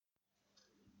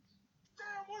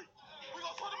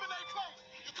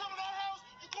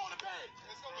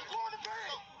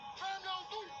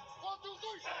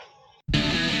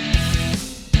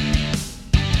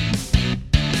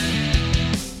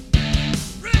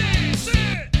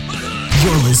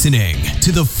You're listening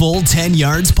to the Full 10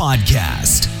 Yards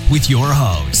Podcast with your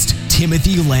host,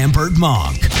 Timothy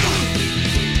Lambert-Monk.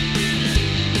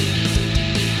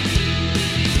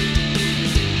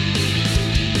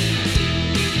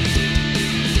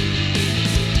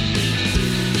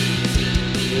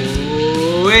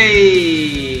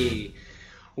 Hey!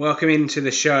 Welcome into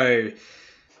the show.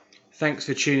 Thanks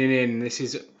for tuning in. This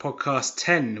is podcast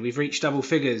 10. We've reached double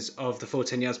figures of the Full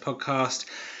 10 Yards podcast.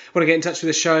 Want to get in touch with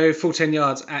the show,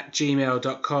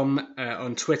 full10yards@gmail.com,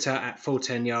 on Twitter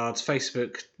 @full10yards,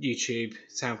 Facebook, YouTube,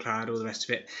 SoundCloud, all the rest of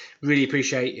it. Really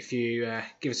appreciate if you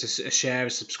give us a share, a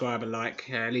subscribe, a like,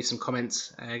 leave some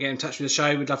comments, get in touch with the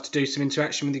show. We'd love to do some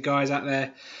interaction with you guys out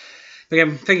there.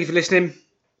 Again, thank you for listening.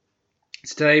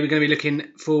 Today we're going to be looking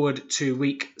forward to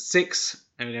week 6,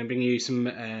 and we're going to bring you some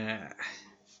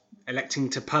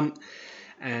electing to punt,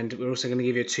 and we're also going to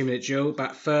give you a 2-minute drill,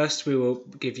 but first we will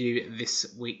give you this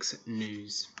week's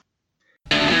news.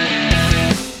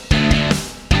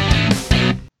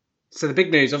 So the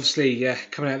big news, obviously,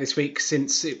 coming out this week,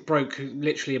 since it broke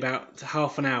literally about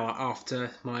half an hour after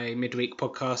my midweek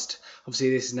podcast. Obviously,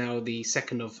 this is now the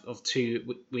second of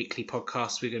 2 weekly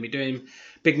podcasts we're going to be doing.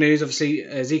 Big news, obviously,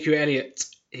 Ezekiel Elliott,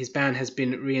 his ban has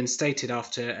been reinstated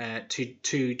after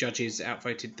two judges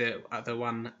outvoted the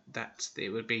one that it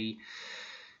would be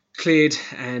cleared.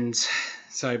 And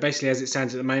so basically, as it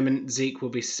stands at the moment, Zeke will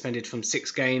be suspended from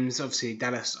 6 games. Obviously,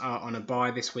 Dallas are on a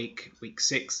bye this week, week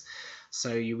 6.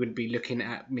 So you would be looking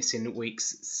at missing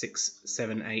weeks 6,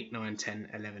 7, 8, 9,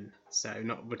 10, 11. So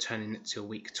not returning until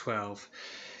week 12.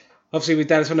 Obviously, with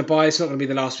Dallas on a bye, it's not going to be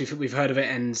the last we've heard of it,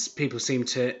 and people seem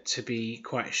to be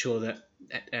quite sure that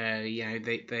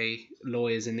the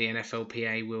lawyers in the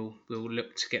NFLPA will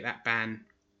look to get that ban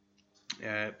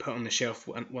put on the shelf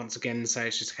once again. So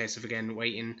it's just a case of again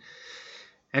waiting.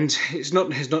 And it's not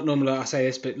normal that I say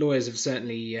this, but lawyers have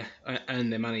certainly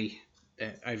earned their money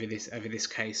over this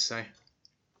case. So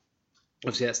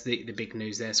obviously that's the big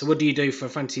news there. So what do you do from a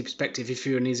fantasy perspective if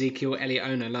you're an Ezekiel Elliott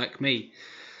owner like me?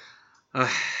 I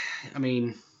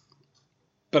mean,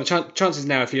 but the chances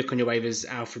now, if you look on your waivers,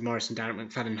 Alfred Morris and Darren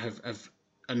McFadden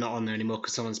are not on there anymore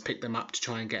because someone's picked them up to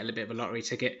try and get a little bit of a lottery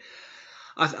ticket.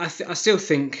 I still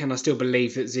think and I still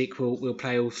believe that Zeke will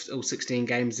play all 16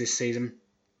 games this season.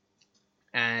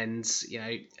 And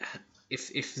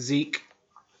if Zeke,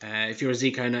 if you're a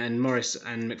Zeke owner and Morris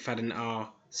and McFadden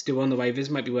are still on the waivers,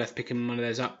 might be worth picking one of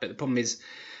those up. But the problem is,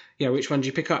 which one do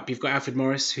you pick up? You've got Alfred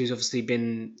Morris, who's obviously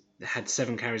had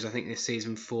 7 carries, I think, this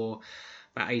season for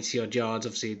about 80 odd yards.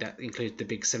 Obviously, that includes the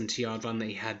big 70-yard run that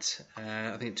he had,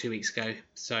 I think, 2 weeks ago.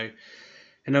 So,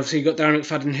 and obviously you've got Darren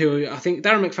McFadden, who I think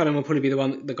Darren McFadden will probably be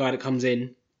the guy that comes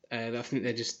in. I think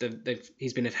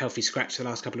he's been a healthy scratch the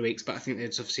last couple of weeks, but I think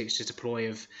it's just a ploy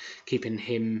of keeping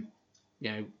him,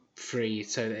 free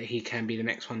so that he can be the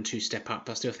next one to step up.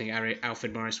 I still think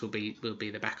Alfred Morris will be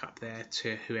the backup there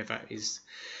to whoever is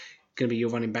going to be your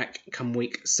running back come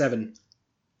week 7.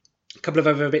 A couple of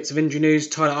other bits of injury news.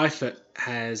 Tyler Eifert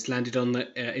has landed on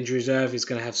the injury reserve. He's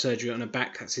going to have surgery on a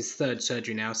back. That's his 3rd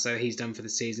surgery now, so he's done for the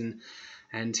season.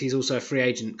 And he's also a free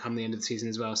agent come the end of the season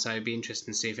as well, so it'd be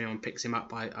interesting to see if anyone picks him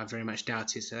up. I very much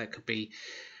doubt it, so that could be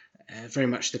very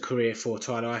much the career for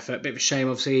Tyler Eifert. Bit of a shame,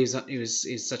 obviously.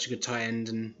 He's such a good tight end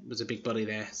and was a big body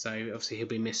there, so obviously he'll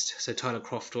be missed. So Tyler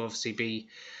Croft will obviously be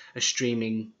a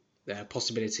streaming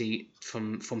possibility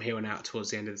from here on out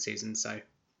towards the end of the season. So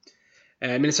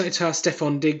Minnesota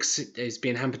Stephon Diggs is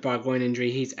being hampered by a groin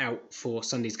injury. He's out for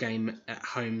Sunday's game at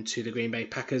home to the Green Bay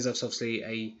Packers. That's obviously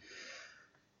a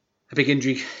big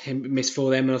injury miss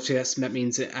for them. And obviously that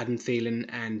means that Adam Thielen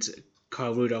and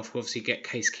Kyle Rudolph will obviously get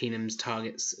Case Keenum's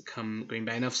targets come Green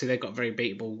Bay. And obviously they've got very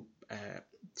beatable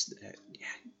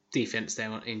defense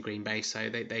there in Green Bay, so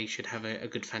they should have a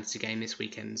good fantasy game this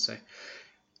weekend. So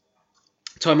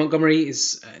Ty Montgomery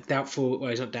is doubtful. Well,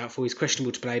 he's not doubtful. He's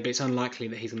questionable to play, but it's unlikely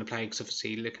that he's going to play because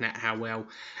obviously looking at how well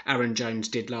Aaron Jones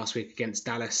did last week against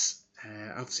Dallas,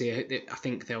 obviously I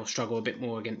think they'll struggle a bit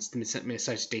more against the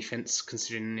Minnesota defense,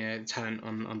 considering the talent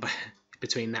on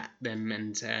between them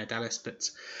and Dallas. But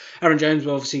Aaron Jones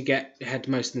will obviously had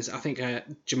most of this. I think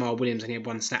Jamal Williams only had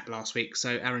 1 snap last week, so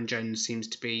Aaron Jones seems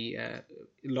to be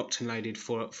locked and loaded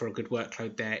for a good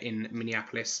workload there in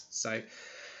Minneapolis. So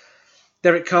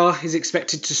Derek Carr is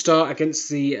expected to start against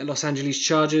the Los Angeles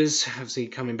Chargers. Obviously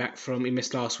coming back from, he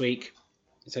missed last week.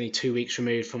 It's only 2 weeks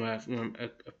removed from a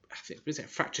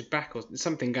fractured back or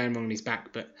something going wrong in his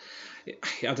back. But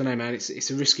I don't know, man.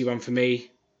 It's a risky one for me.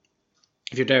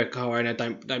 If you're Derek Carr owner,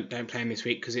 don't play him this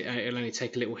week because it'll only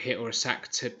take a little hit or a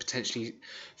sack to potentially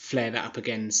flare that up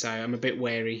again. So I'm a bit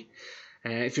wary.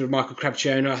 If you're a Michael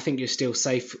Crabtree owner, I think you're still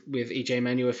safe with EJ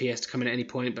Manuel if he has to come in at any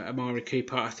point. But Amari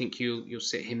Cooper, I think you'll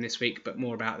sit him this week. But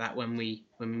more about that when we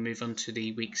move on to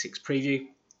the Week 6 preview.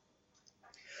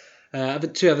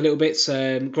 Two other little bits.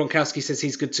 Gronkowski says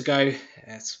he's good to go.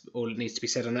 That's all that needs to be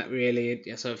said on that, really.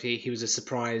 So if he was a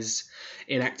surprise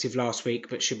inactive last week,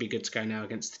 but should be good to go now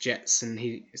against the Jets. And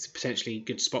it's a potentially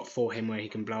good spot for him where he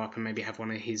can blow up and maybe have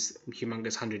one of his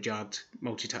humongous 100-yard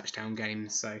multi-touchdown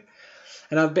games. So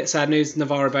another bit of sad news,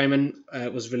 Navarro Bowman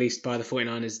was released by the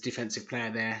 49ers defensive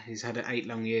player there. He's had 8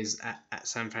 long years at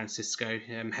San Francisco.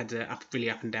 Had a really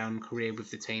up and down career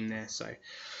with the team there. So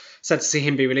sad to see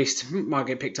him be released. Might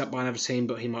get picked up by another team,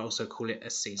 but he might also call it a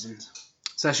season.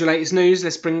 So that's your latest news.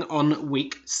 Let's bring on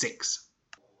Week 6.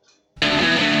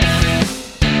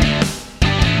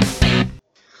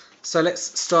 So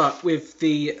let's start with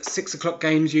the 6 o'clock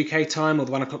games UK time, or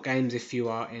the 1 o'clock games if you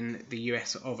are in the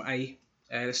US of A.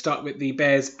 Let's start with the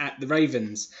Bears at the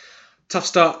Ravens. Tough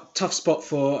spot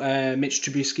for Mitch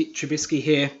Trubisky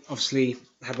here. Obviously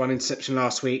had one interception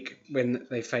last week when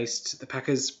they faced the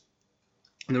Packers.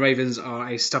 And the Ravens are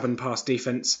a stubborn pass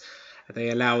defence. They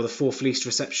allow the 4th least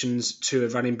receptions to a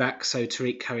running back, so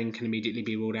Tariq Cohen can immediately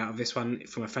be ruled out of this one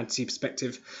from a fantasy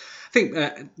perspective. I think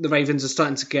the Ravens are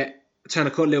starting to turn a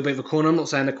little bit of a corner. I'm not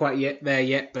saying they're quite there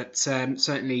yet, but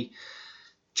certainly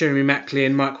Jeremy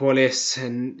Macklin, Mike Wallace,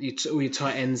 and all your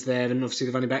tight ends there, and obviously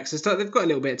the running backs. They've got a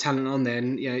little bit of talent on there,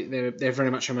 and they're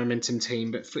very much a momentum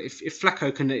team. But if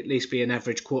Flacco can at least be an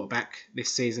average quarterback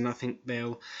this season, I think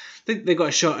they've got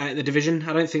a shot at the division.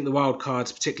 I don't think the wild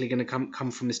card's particularly going to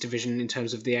come from this division in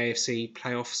terms of the AFC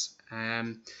playoffs.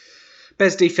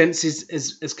 Bears defense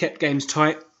has kept games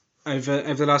tight over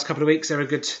the last couple of weeks.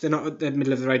 They're not the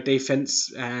middle of the road defense,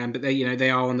 but they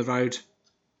are on the road.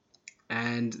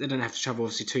 And they don't have to travel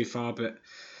obviously too far, but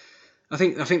I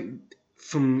think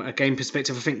from a game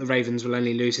perspective, I think the Ravens will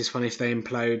only lose this one if they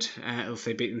implode or if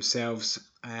they beat themselves.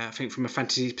 I think from a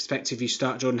fantasy perspective, you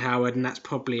start Jordan Howard, and that's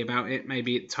probably about it.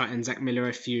 Maybe at tight end Zach Miller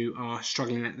if you are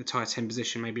struggling at the tight end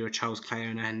position. Maybe you're a Charles Clay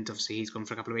owner, and obviously he's gone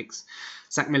for a couple of weeks.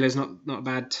 Zach Miller's not a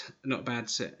bad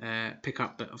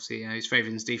pickup, but obviously his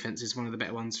Ravens defense is one of the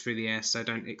better ones through the air, so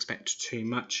don't expect too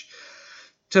much.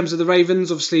 In terms of the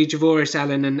Ravens, obviously Javorius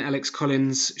Allen and Alex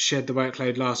Collins shared the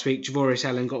workload last week. Javorius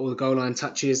Allen got all the goal line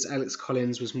touches. Alex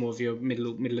Collins was more of your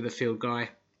middle of the field guy.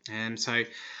 So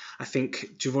I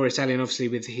think Javorius Allen, obviously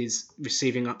with his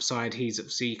receiving upside,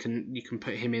 you can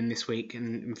put him in this week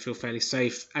and feel fairly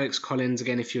safe. Alex Collins,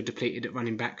 again, if you're depleted at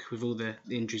running back with all the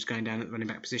injuries going down at the running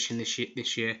back position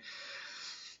this year.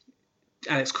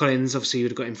 Alex Collins, obviously you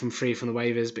would have got him from free from the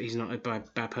waivers, but he's not a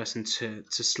bad person to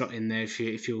slot in there if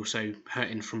you're also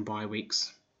hurting from bye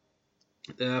weeks.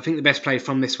 I think the best play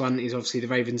from this one is obviously the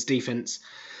Ravens defense.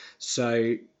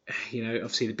 So,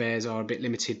 obviously the Bears are a bit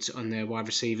limited on their wide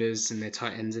receivers and their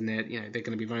tight ends, and they're going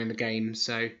to be running the game,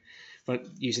 so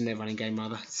using their running game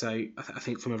rather. So I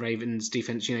think from a Ravens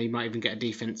defense, you might even get a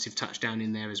defensive touchdown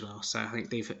in there as well. So I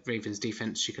think Ravens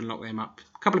defense, you can lock them up.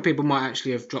 A couple of people might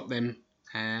actually have dropped them.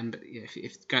 But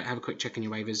if go have a quick check in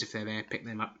your waivers, if they're there, pick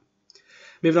them up.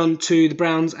 Moving on to the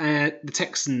Browns and the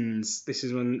Texans. This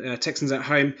is when Texans at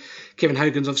home. Kevin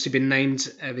Hogan's obviously been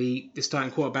named the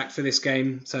starting quarterback for this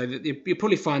game, so you'll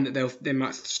probably find that they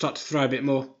might start to throw a bit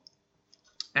more.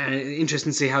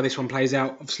 Interesting to see how this one plays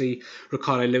out. Obviously,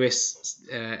 Ricardo Lewis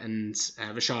and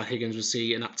Rashard Higgins will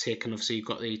see an uptick, and obviously you've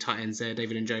got the tight ends there,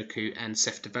 David Njoku and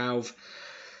Seth DeValve.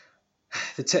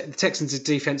 The Texans'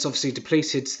 defense obviously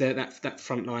depleted that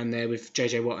front line there with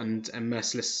JJ Watt and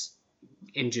Merciless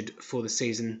injured for the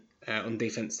season on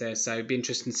defense there. So it'd be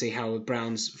interesting to see how the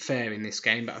Browns fare in this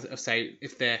game. But I'll say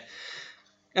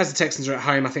as the Texans are at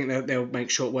home, I think they'll make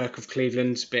short work of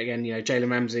Cleveland. But again,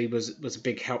 Jalen Ramsey was a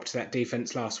big help to that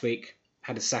defense last week.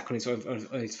 Had a sack on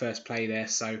his first play there.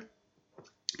 So.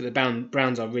 But the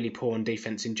Browns are really poor on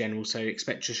defence in general, so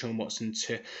expect Deshaun Watson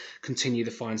to continue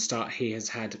the fine start he has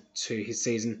had to his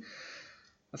season.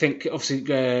 I think, obviously,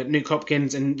 Nuke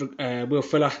Hopkins and Will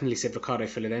Fuller, I nearly said Ricardo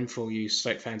Fuller then, for all you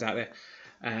Stoke fans out there.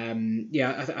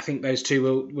 I think those two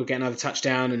will get another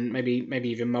touchdown and maybe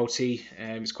even multi.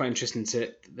 It's quite interesting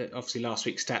that obviously last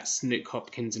week's stats, Nuke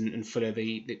Hopkins and Fuller,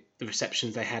 the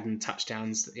receptions they had and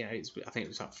touchdowns, I think it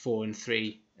was like 4 and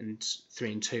 3 and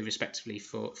 3 and 2 respectively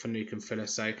for Nuke and Fuller.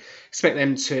 So expect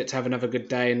them to have another good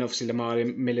day, and obviously Lamar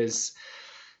Miller's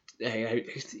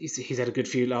he's had a good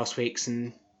few last weeks,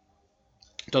 and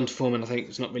Donta Foreman I think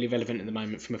is not really relevant at the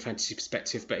moment from a fantasy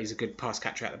perspective, but he's a good pass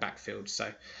catcher out the backfield.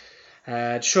 So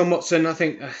Deshaun Watson, I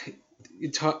think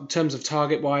in terms of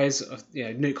target wise,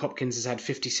 Nuke Hopkins has had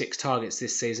 56 targets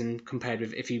this season, compared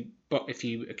with if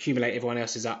you accumulate everyone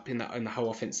else's up in the whole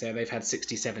offense there, they've had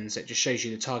 67. So it just shows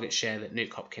you the target share that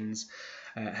Nuke Hopkins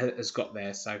has got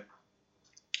there. So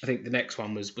I think the next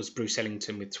one was Bruce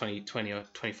Ellington with 20 or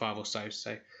 25 or so.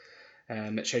 So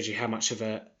that shows you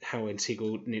how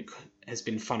integral Nuke has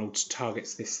been funneled to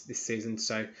targets this season.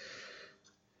 So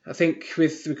I think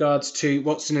with regards to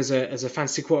Watson as a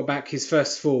fantasy quarterback, his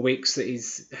first 4 weeks that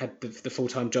he's had the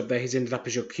full-time job there, he's ended up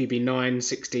as your QB 9,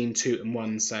 16, 2 and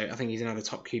 1. So I think he's another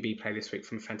top QB play this week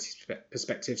from a fantasy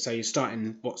perspective. So you're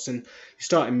starting Watson, you're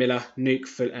starting Miller,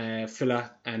 Nuke, Fuller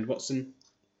and Watson.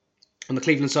 On the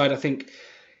Cleveland side, I think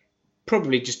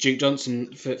probably just Duke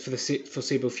Johnson for the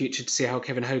foreseeable future to see how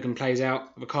Kevin Hogan plays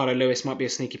out. Ricardo Lewis might be a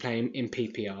sneaky play in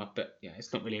PPR, but yeah,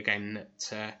 it's not really a game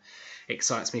that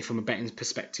excites me from a betting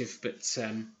perspective. But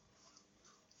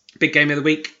big game of the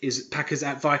week is Packers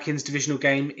at Vikings divisional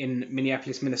game in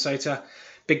Minneapolis, Minnesota.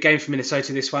 Big game for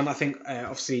Minnesota, this one. I think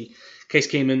obviously Case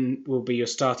Keenum will be your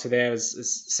starter there,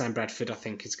 as Sam Bradford I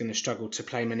think is going to struggle to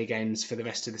play many games for the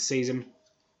rest of the season.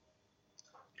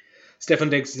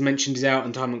 Stephon Diggs, as mentioned, is out,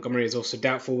 and Ty Montgomery is also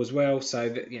doubtful as well. So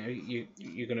that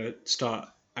you're going to start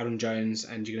Aaron Jones,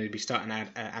 and you're going to be starting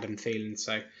Adam Thielen.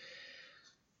 So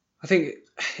I think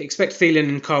expect Thielen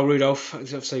and Kyle Rudolph.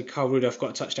 Obviously, Kyle Rudolph got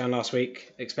a touchdown last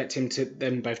week. Expect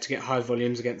them both to get high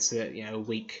volumes against a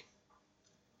weak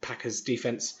Packers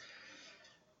defense.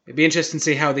 It'd be interesting to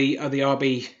see how the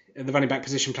running back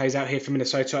position plays out here for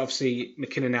Minnesota. Obviously,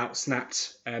 McKinnon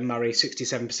out-snapped Murray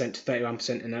 67% to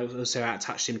 31%, and also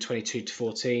out-touched him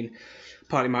 22-14.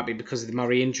 Partly might be because of the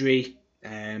Murray injury,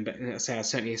 but I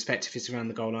certainly expect if it's around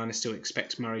the goal line, I still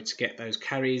expect Murray to get those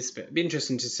carries. But it'd be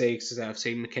interesting to see, because I've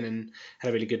seen McKinnon had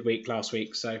a really good week last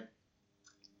week. So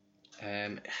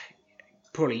you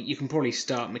can probably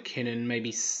start McKinnon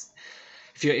maybe.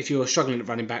 If you're struggling at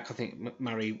running back, I think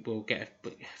Murray will get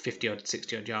 50-odd,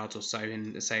 60-odd yards or so,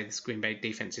 and say the Green Bay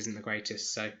defense isn't the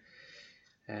greatest. So,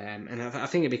 and I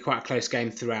think it'll be quite a close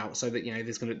game throughout, so that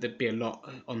there's going to be a lot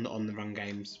on the run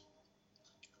games.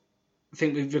 I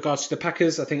think with regards to the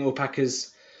Packers, I think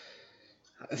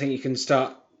you can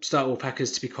start all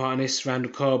Packers, to be quite honest.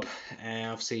 Randall Cobb,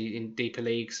 obviously in deeper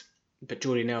leagues, but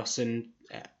Jordy Nelson,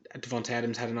 Devontae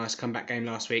Adams had a nice comeback game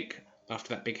last week after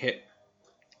that big hit.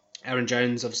 Aaron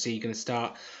Jones, obviously, you're going to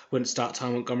start. Wouldn't start Ty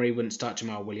Montgomery, wouldn't start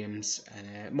Jamal Williams.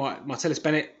 Martellus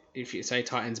Bennett, if you say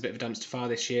tight end's a bit of a dumpster fire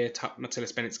this year,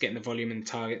 Martellus Bennett's getting the volume and the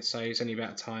target, so it's only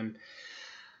about time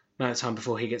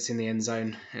before he gets in the end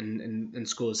zone and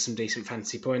scores some decent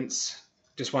fantasy points.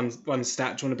 Just one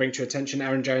stat I want to bring to your attention.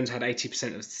 Aaron Jones had 80%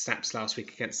 of the snaps last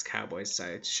week against the Cowboys, so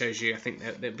it shows you, I think,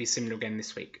 that they'll be similar again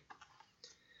this week.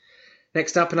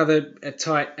 Next up, another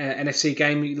tight NFC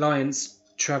game. Lions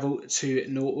travel to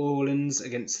New Orleans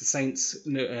against the Saints.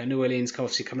 New Orleans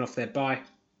obviously coming off their bye.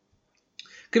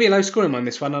 Could be a low scoring one,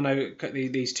 this one. I know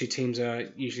these two teams are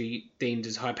usually deemed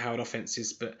as high-powered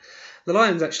offences, but the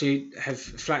Lions actually have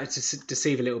flattered to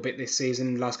deceive a little bit this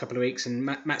season, the last couple of weeks, and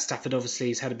Matt Stafford obviously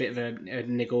has had a bit of a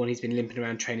niggle, and he's been limping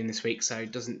around training this week, so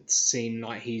it doesn't seem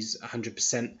like he's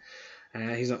 100%.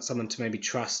 He's not someone to maybe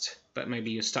trust, but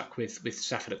maybe you're stuck with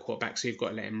Stafford at quarterback, so you've got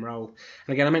to let him roll.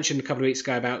 And again, I mentioned a couple of weeks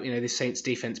ago about this Saints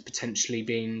defense potentially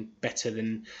being better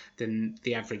than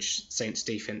the average Saints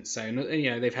defense. So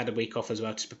they've had a week off as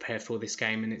well to prepare for this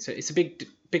game, and it's a big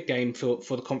game for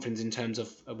the conference in terms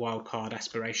of wild card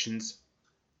aspirations.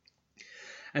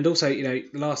 And also,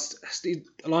 the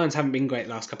Lions haven't been great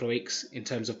the last couple of weeks in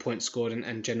terms of points scored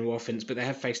and general offense, but they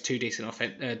have faced two decent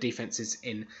defenses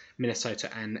in Minnesota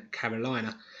and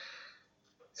Carolina.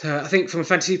 So I think from a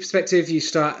fantasy perspective, you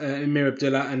start Amir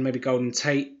Abdullah and maybe Golden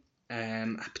Tate.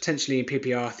 Potentially in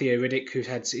PPR, Theo Riddick,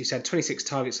 he's had 26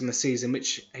 targets on the season,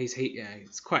 which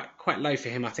it's quite low for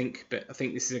him, I think. But I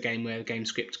think this is a game where the game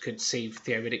script could see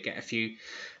Theo Riddick get a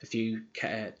few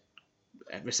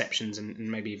receptions and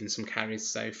maybe even some carries.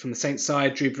 So from the Saints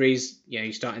side, Drew Brees,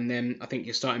 you're starting them. I think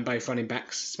you're starting both running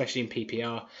backs, especially in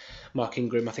PPR. Mark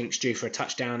Ingram, I think, is due for a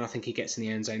touchdown. I think he gets in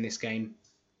the end zone this game.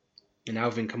 And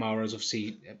Alvin Kamara is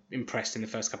obviously impressed in the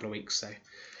first couple of weeks. So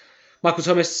Michael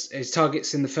Thomas, his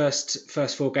targets in the first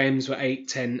 4 games were 8,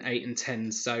 10, 8 and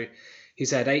 10. So he's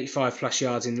had 85 plus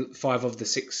yards in 5 of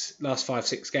the last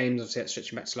 6 games. Obviously, that's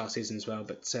stretching back to last season as well.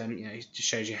 But it just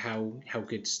shows you how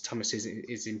good Thomas is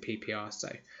in PPR.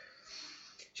 So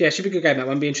yeah, it should be a good game, that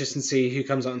one. Be interesting to see who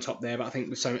comes out on top there. But I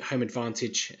think with some home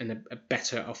advantage and a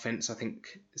better offense, I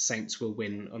think the Saints will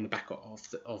win on the back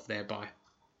of their bye.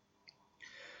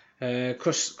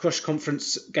 Cross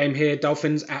conference game here.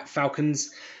 Dolphins at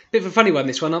Falcons. Bit of a funny one,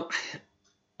 this one.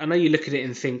 I know you look at it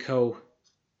and think,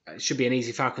 it should be an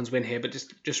easy Falcons win here, but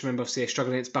just remember, obviously, they're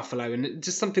struggling against Buffalo, and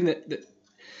just something that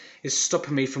is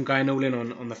stopping me from going all in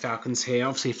on the Falcons here.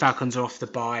 Obviously, Falcons are off the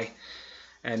bye,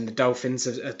 and the Dolphins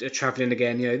are travelling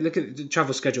again. Look at the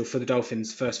travel schedule for the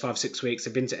Dolphins. First 5-6 weeks,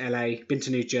 they've been to LA, been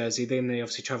to New Jersey, then they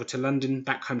obviously travel to London,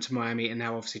 back home to Miami, and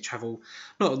now obviously travel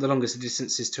not the longest of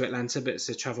distances to Atlanta, but it's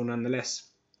a travel nonetheless.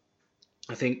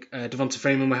 I think Devonta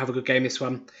Freeman will have a good game this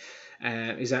one.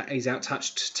 He's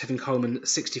out-touched Tevin Coleman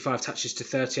 65 touches to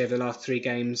 30 over the last 3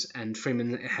 games, and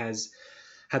Freeman has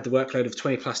had the workload of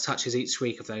 20 plus touches each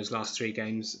week of those last 3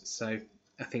 games. So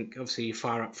I think obviously you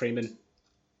fire up Freeman.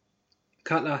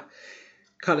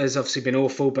 Cutler's obviously been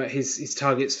awful, but his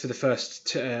targets for the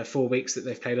first 4 weeks that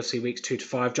they've played, obviously weeks 2 to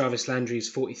 5. Jarvis Landry's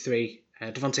 43.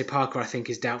 Devontae Parker, I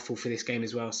think, is doubtful for this game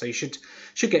as well. So you should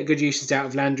get good usage out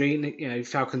of Landry.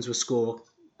 Falcons will score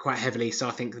quite heavily, so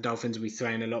I think the Dolphins will be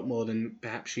throwing a lot more than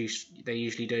perhaps they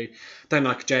usually do. Don't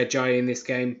like Jay in this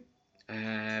game.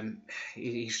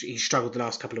 He's struggled the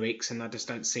last couple of weeks, and I just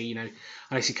don't see,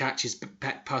 unless he catches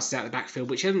passes out of the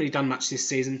backfield, which he hasn't really done much this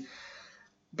season.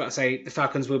 But I say the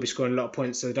Falcons will be scoring a lot of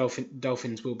points, so the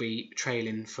Dolphins will be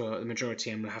trailing for the majority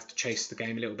and will have to chase the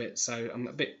game a little bit. So I'm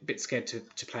a bit scared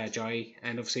to play Ajayi.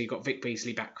 And obviously you've got Vic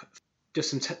Beasley back. Just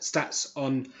some stats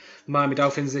on Miami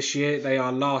Dolphins this year. They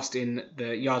are last in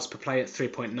the yards per play at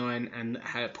 3.9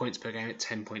 and points per game at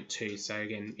 10.2. So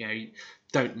again, you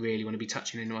don't really want to be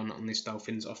touching anyone on this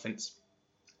Dolphins offense.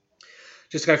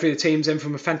 Just to go through the teams, then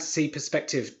from a fantasy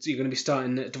perspective, you're going to be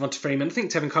starting Devonta Freeman. I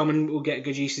think Tevin Coleman will get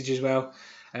good usage as well.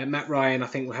 Matt Ryan, I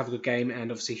think, will have a good game, and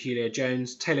obviously Julio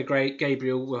Jones. Taylor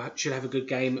Gabriel should have a good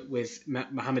game with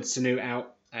Mohamed Sanu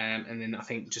out. And then I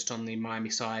think just on the Miami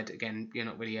side, again, you're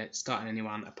not really starting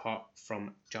anyone apart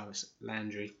from Jarvis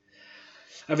Landry.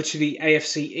 Over to the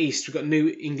AFC East, we've got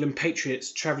New England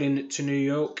Patriots travelling to New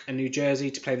York and New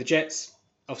Jersey to play the Jets.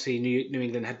 Obviously, New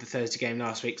England had the Thursday game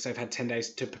last week, so they've had 10 days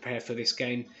to prepare for this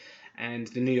game. And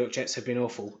the New York Jets have been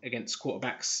awful against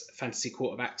fantasy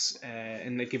quarterbacks,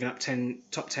 and they've given up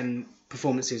top 10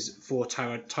 performances for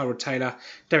Tyrod Taylor,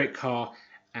 Derek Carr,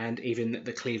 and even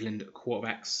the Cleveland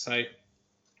quarterbacks. So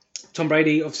Tom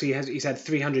Brady, obviously, he's had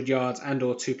 300 yards and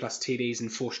or 2+ TDs in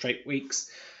 4 straight weeks.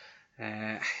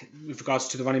 With regards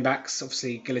to the running backs,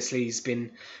 obviously Gillislee's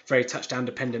been very touchdown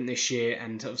dependent this year,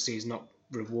 and obviously he's not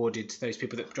rewarded those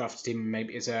people that drafted him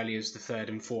maybe as early as the 3rd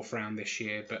and 4th round this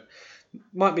year, but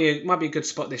might be a good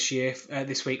spot this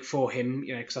week for him,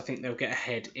 because I think they'll get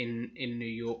ahead in New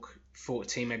York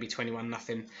 14, maybe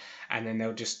 21-0, and then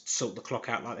they'll just sort the clock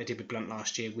out like they did with Blunt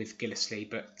last year with Gillislee.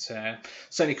 But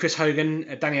certainly Chris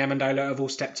Hogan, Danny Amendola have all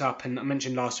stepped up, and I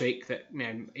mentioned last week that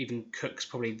even Cook's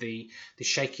probably the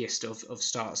shakiest of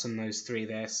starts on those 3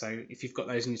 there. So if you've got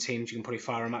those in your teams, you can probably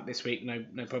fire them up this week,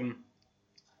 no problem.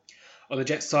 On the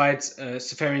Jets side,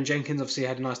 Safarian Jenkins obviously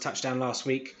had a nice touchdown last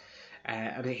week.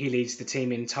 I think he leads the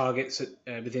team in targets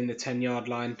within the 10-yard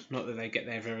line. Not that they get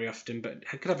there very often, but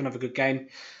could have another good game.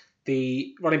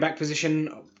 The running back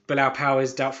position, Bilal Powell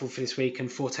is doubtful for this week,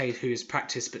 and Forte, who has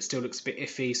practiced but still looks a bit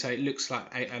iffy, so it looks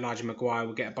like Elijah Maguire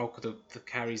will get a bulk of the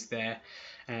carries there.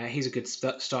 He's a good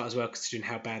start as well, considering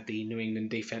how bad the New England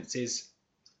defense is.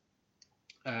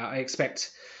 I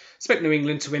expect New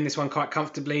England to win this one quite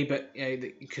comfortably, but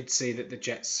you could see that the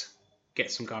Jets get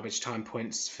some garbage time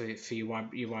points for your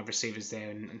wide receivers there,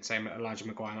 and same Elijah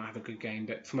Maguire might have a good game.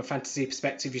 But from a fantasy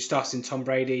perspective, you're starting Tom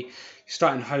Brady, you're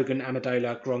starting Hogan,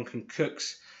 Amendola, Gronk, and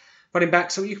Cooks. Running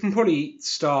backs, so you can probably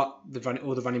start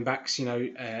all the running backs.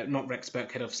 Not Rex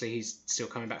Burkhead, obviously he's still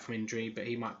coming back from injury, but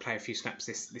he might play a few snaps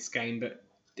this game. But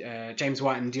James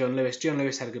White and Dion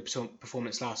Lewis had a good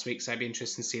performance last week, so it'd be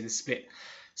interesting to see the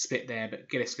split there, but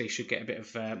Gillislee should get a bit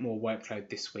of more workload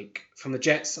this week. From the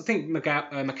Jets, I think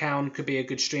McCown could be a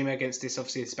good streamer against this.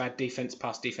 Obviously, it's bad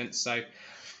pass defense. So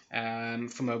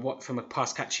from a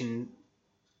pass catching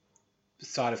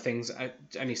side of things,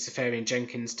 only Safarian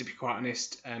Jenkins, to be quite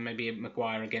honest. Maybe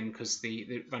Maguire again, because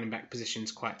the running back position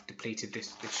is quite depleted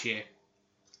this year.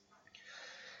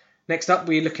 Next up,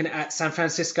 we're looking at San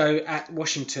Francisco at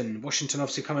Washington. Washington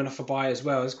obviously coming off a bye as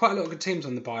well. There's quite a lot of good teams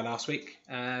on the bye last week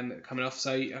coming off,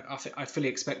 so I fully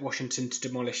expect Washington to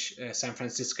demolish San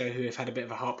Francisco, who have had a bit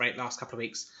of a heartbreak last couple of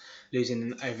weeks, losing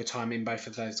in overtime in both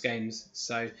of those games.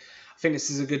 So I think this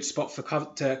is a good spot for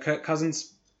Kirk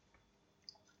Cousins.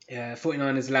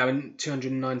 49ers allowing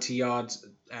 290 yards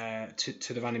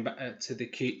to the running back to the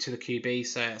QB,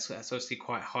 so that's obviously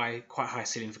quite high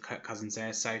ceiling for Kirk Cousins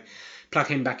there. So plug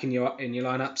him back in your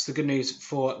lineups. The good news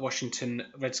for Washington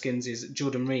Redskins is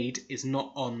Jordan Reed is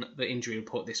not on the injury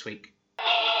report this week.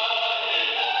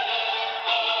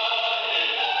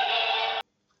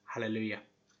 Hallelujah.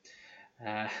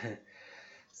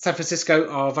 San Francisco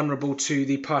are vulnerable to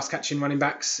the pass-catching running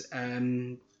backs,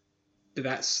 but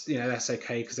that's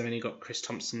okay because they've only got Chris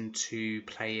Thompson to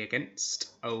play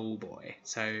against. Oh boy!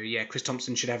 So yeah, Chris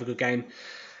Thompson should have a good game.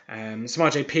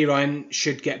 Samaje Perine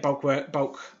should get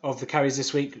bulk of the carries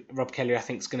this week. Rob Kelly, I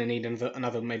think, is going to need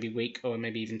another maybe week or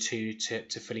maybe even two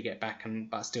to fully get back.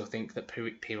 But I still think that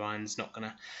Perine's not going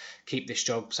to keep this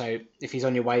job. So if he's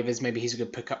on your waivers, maybe he's a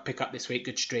good pick up this week,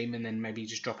 good stream, and then maybe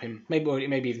just drop him.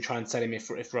 Maybe even try and sell him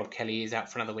if Rob Kelly is out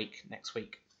for another week next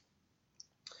week.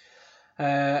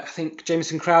 I think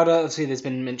Jamison Crowder. Obviously, there's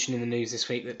been mention in the news this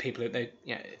week that people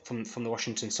from the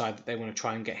Washington side that they want to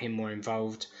try and get him more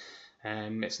involved.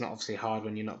 It's not obviously hard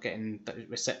when you're not getting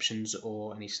receptions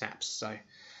or any snaps. So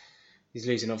he's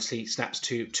losing obviously snaps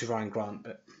to Ryan Grant,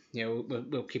 but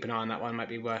we'll keep an eye on that one. Might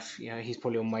be worth. He's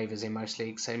probably on waivers in most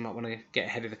leagues, so you might want to get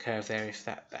ahead of the curve there if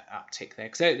that uptick there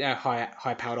because they're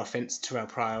high powered offense. Terrell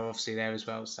Pryor obviously there as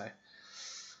well. So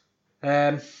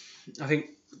I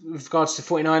think with regards to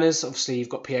 49ers, obviously you've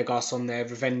got Pierre Garçon there,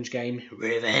 revenge game,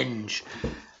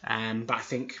 but I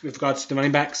think with regards to the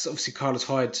running backs, obviously Carlos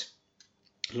Hyde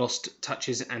lost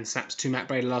touches and snaps to Matt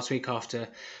Breda last week after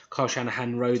Kyle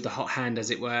Shanahan rode the hot hand, as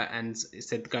it were, and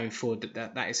said going forward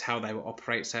that is how they will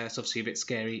operate. So that's obviously a bit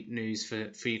scary news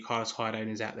for you Carlos Hyde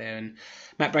owners out there. And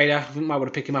Matt Breda might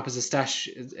want to pick him up as a stash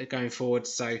going forward,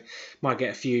 so might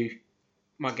get a few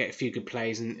good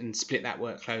plays and split that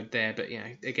workload there. But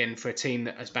again, for a team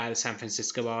that as bad as San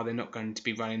Francisco are, they're not going to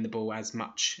be running the ball as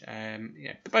much.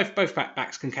 Both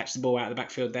backs can catch the ball out of the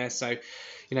backfield there, so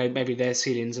maybe their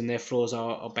ceilings and their floors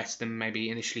are better than maybe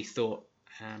initially thought.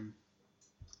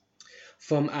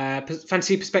 From a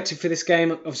fantasy perspective for this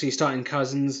game, obviously you're starting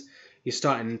Cousins, you're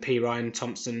starting Perine,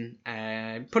 Thompson,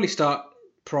 probably start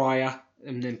Pryor,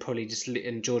 and then probably just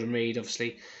and Jordan Reed,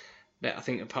 obviously. But I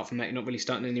think apart from that, you're not really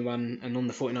starting anyone. And on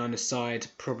the 49ers side,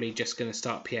 probably just going to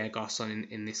start Pierre Garçon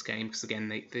in this game because, again,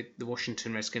 the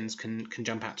Washington Redskins can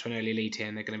jump out to an early lead here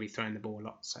and they're going to be throwing the ball a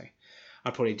lot. So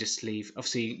I'd probably just leave.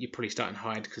 Obviously, you're probably starting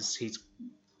Hyde because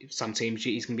some teams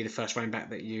he's going to be the first running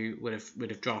back that you would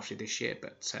have drafted this year.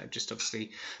 But just obviously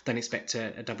don't expect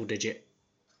a double-digit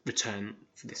return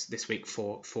for this week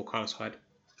for Carlos Hyde.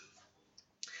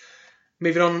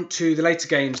 Moving on to the later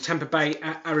games, Tampa Bay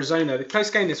at Arizona. The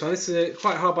close game, this one. This is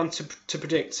quite a hard one to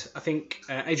predict. I think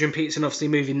Adrian Peterson obviously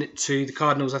moving to the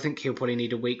Cardinals. I think he'll probably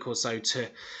need a week or so to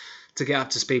get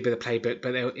up to speed with the playbook,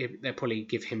 but they'll probably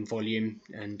give him volume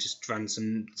and just run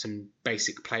some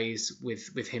basic plays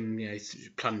with him,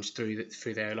 plunge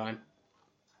through their line.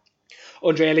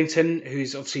 Andre Ellington,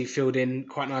 who's obviously filled in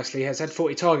quite nicely, has had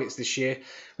 40 targets this year,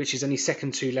 which is only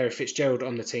second to Larry Fitzgerald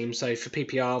on the team. So for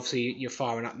PPR, obviously you're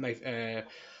firing up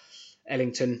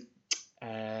Ellington.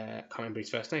 Can't remember his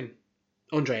first name.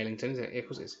 Andre Ellington, isn't it? Of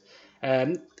course it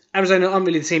is. Arizona aren't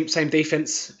really the same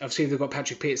defense. Obviously they've got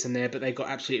Patrick Peterson there, but they got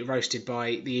absolutely roasted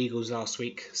by the Eagles last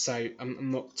week. So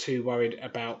I'm not too worried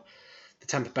about the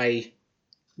Tampa Bay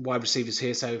wide receivers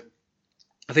here. So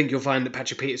I think you'll find that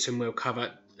Patrick Peterson will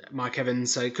cover Mike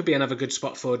Evans, so it could be another good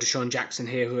spot for Deshaun Jackson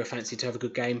here, who I fancy to have a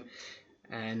good game.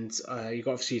 And you've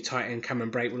got obviously your tight end Cameron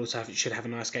Brate will also should have a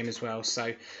nice game as well.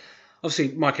 So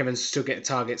obviously Mike Evans will still get the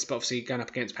targets, but obviously going up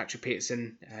against Patrick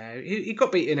Peterson, he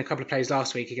got beat in a couple of plays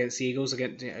last week against the Eagles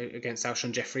against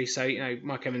Alshon Jeffrey. So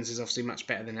Mike Evans is obviously much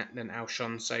better than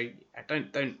Alshon. So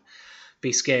don't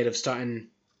be scared of starting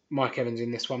Mike Evans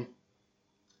in this one.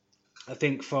 I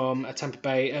think from a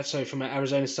from an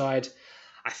Arizona side,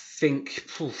 I think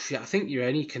you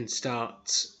only can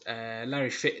start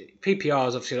Larry PPR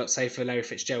is obviously a lot safer. Larry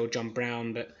Fitzgerald, John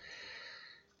Brown, but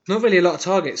not really a lot of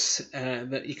targets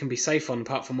that you can be safe on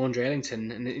apart from Andre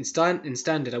Ellington. And in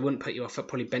standard, I wouldn't put you off at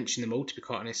probably benching them all. To be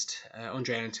quite honest,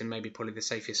 Andre Ellington may be probably the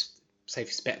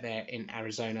safest bet there in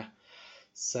Arizona.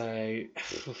 So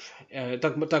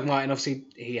Doug Martin, obviously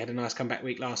he had a nice comeback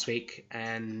week last week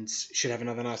and should have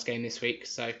another nice game this week.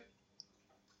 So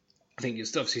I think you're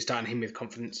obviously starting him with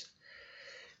confidence.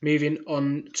 Moving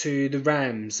on to the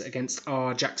Rams against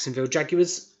our Jacksonville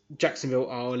Jaguars. Jacksonville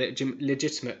are a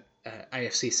legitimate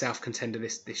AFC South contender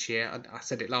this year. I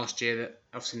said it last year that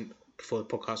obviously before the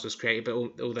podcast was created, but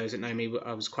all those that know me,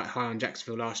 I was quite high on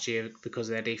Jacksonville last year because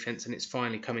of their defense, and it's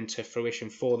finally coming to fruition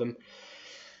for them.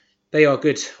 They are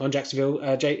good on Jacksonville.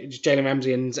 Jalen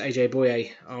Ramsey and AJ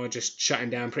Boye are just shutting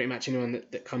down pretty much anyone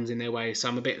that comes in their way. So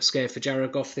I'm a bit scared for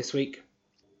Jared Goff this week.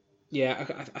 Yeah,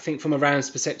 I think from a Rams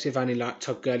perspective, I only like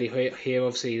Todd Gurley here.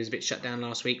 Obviously, he was a bit shut down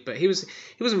last week, but he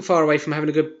wasn't far away from having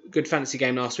a good fantasy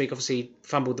game last week. Obviously, he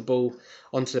fumbled the ball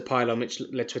onto the pylon, which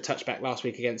led to a touchback last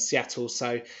week against Seattle. So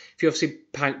if you obviously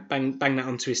bang that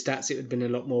onto his stats, it would have been a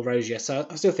lot more rosier. So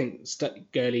I still think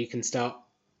Gurley can start.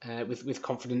 with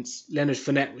confidence. Leonard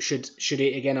Fournette should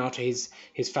eat again after his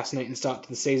fascinating start to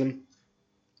the season.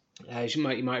 He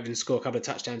might even score a couple of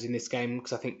touchdowns in this game,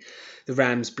 because I think the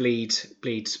Rams bleed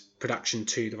production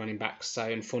to the running backs. So,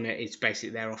 and Fournette is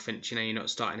basically their offense. You're not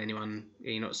starting anyone.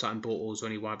 You're not starting Bortles or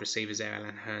any wide receivers there,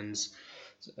 Alan Hearns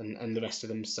and the rest of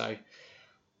them. So,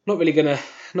 not really gonna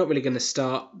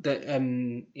start that.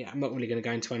 I'm not really gonna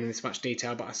go into any this much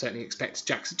detail, but I certainly expect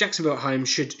Jacksonville at home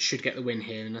should get the win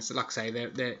here. And like I say,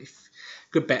 they're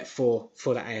good bet for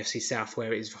that AFC South,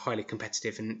 where it is highly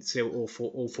competitive, and still all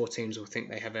four teams will think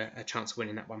they have a chance of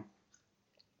winning that one.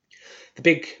 The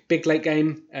big late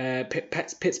game,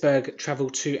 Pittsburgh travel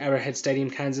to Arrowhead Stadium,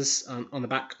 Kansas, on the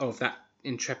back of that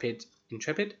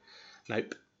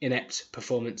inept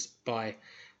performance by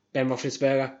Ben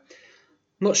Roethlisberger.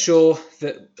 I'm not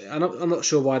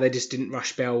sure why they just didn't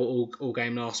rush Bell all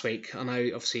game last week. I know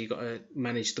obviously you got to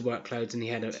manage the workloads, and he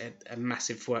had a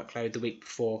massive workload the week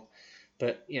before.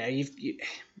 But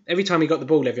every time he got the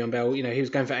ball, Le'Veon Bell, he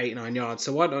was going for 8 or 9 yards.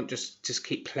 So why not just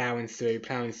keep ploughing through,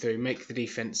 make the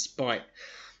defense bite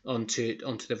onto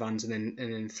the runs, and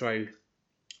then throw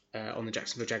on the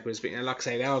Jacksonville Jaguars. But like I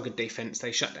say, they are a good defense.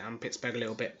 They shut down Pittsburgh a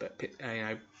little bit, but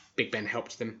Big Ben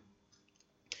helped them.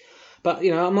 But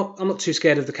I'm not too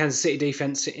scared of the Kansas City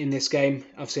defense in this game.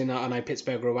 Obviously, I know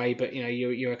Pittsburgh are away, but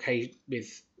you're okay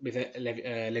with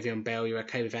Le'Veon Bell. You're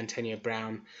okay with Antonio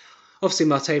Brown. Obviously,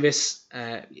 Martavis,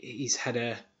 he's had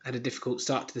a difficult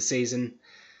start to the season,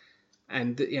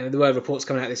 and there were reports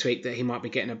coming out this week that he might be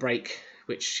getting a break,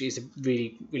 which is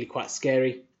really really quite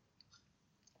scary.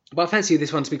 But I fancy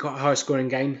this one to be quite a high scoring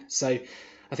game, so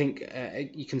I think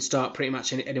you can start pretty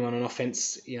much anyone on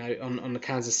offense. On the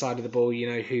Kansas side of the ball,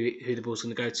 who the ball's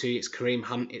going to go to. It's Kareem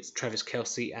Hunt, it's Travis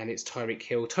Kelce, and it's Tyreek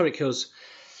Hill. Tyreek Hill's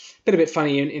been a bit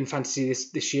funny in fantasy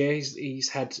this year. He's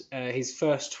had his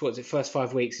first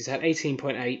 5 weeks. He's had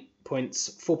 18.8 points,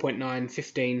 4.9,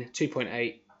 15,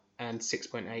 2.8, and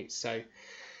 6.8. So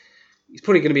he's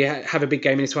probably going to have a big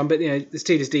game in this one. But the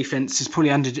Steelers defense is probably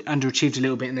underachieved a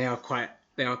little bit, and they are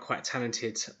quite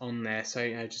talented on there.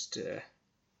 So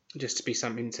just to be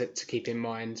something to keep in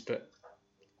mind. But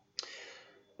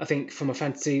I think from a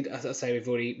fantasy, as I say, we've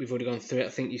already gone through it. I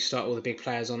think you start all the big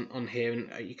players on here,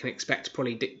 and you can expect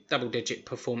probably double-digit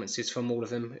performances from all of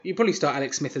them. You probably start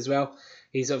Alex Smith as well.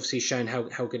 He's obviously shown how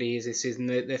good he is this season.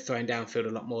 They're throwing downfield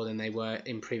a lot more than they were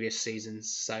in previous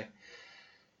seasons. So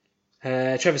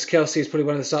Travis Kelce is probably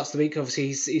one of the starts of the week. Obviously,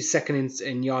 he's second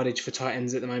in yardage for tight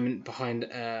ends at the moment, behind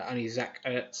only Zach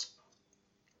Ertz.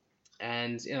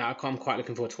 And I'm quite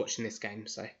looking forward to watching this game.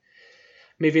 So.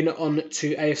 Moving on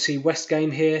to AFC West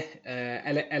game here,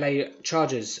 LA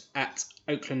Chargers at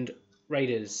Oakland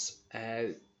Raiders.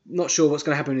 Not sure what's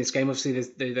going to happen in this game. Obviously,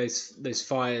 there's those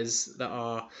fires that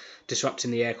are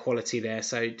disrupting the air quality there,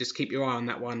 so just keep your eye on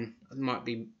that one. It might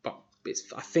be, but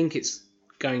I think it's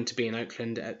going to be in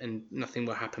Oakland, and nothing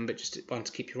will happen. But just one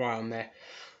to keep your eye on there.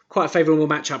 Quite a favourable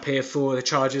matchup here for the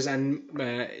Chargers, and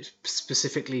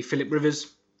specifically Phillip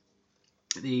Rivers.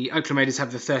 The Oakland Raiders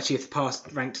have the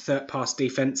 30th ranked third pass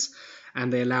defense,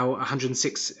 and they allow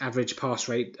 106 average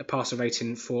passer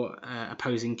rating for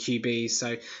opposing QBs.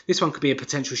 So this one could be a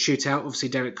potential shootout. Obviously,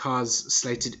 Derek Carr's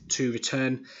slated to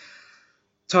return.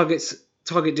 Target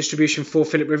distribution for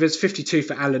Phillip Rivers, 52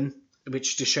 for Allen,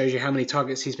 which just shows you how many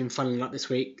targets he's been funneling up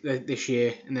this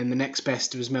year. And then the next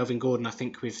best was Melvin Gordon, I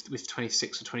think, with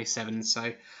 26 or 27.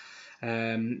 So.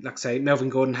 Like I say, Melvin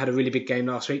Gordon had a really big game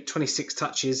last week. 26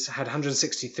 touches, had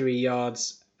 163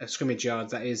 yards, scrimmage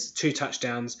yards, that is, 2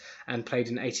 touchdowns, and played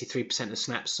in 83% of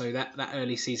snaps. So that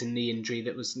early season knee injury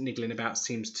that was niggling about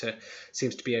seems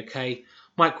to be okay.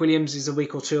 Mike Williams is a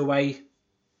week or two away.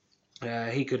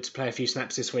 He could play a few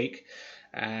snaps this week.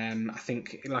 I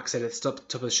think, like I said at the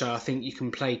top of the show, I think you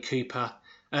can play Cooper.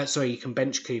 You can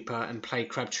bench Cooper and play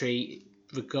Crabtree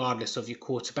regardless of your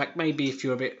quarterback. Maybe if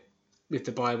you're a bit. With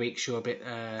the bye weeks, you're a bit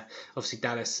obviously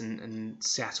Dallas and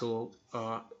Seattle,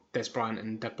 or Des Bryant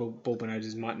and Doug Baldwin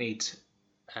might need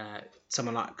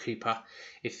someone like Cooper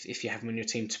if you have him on your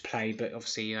team to play. But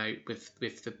obviously, with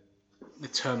the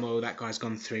turmoil that guy's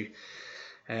gone through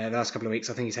the last couple of weeks,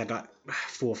 I think he's had like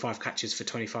 4 or 5 catches for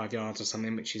 25 yards or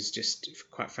something, which is just,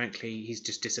 quite frankly, he's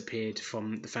just disappeared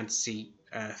from the fantasy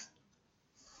earth.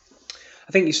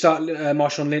 I think you start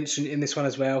Marshawn Lynch in this one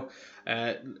as well.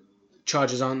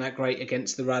 Chargers aren't that great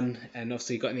against the run, and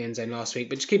obviously got in the end zone last week.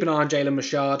 But just keep an eye on Jalen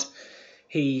Richard.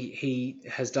 He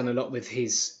has done a lot with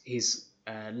his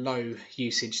low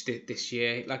usage this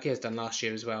year, like he has done last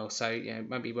year as well. So it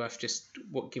might be worth just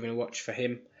giving a watch for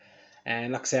him.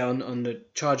 And like I say, on the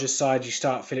Chargers side, you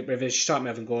start Phillip Rivers, you start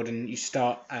Melvin Gordon, you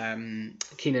start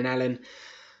Keenan Allen.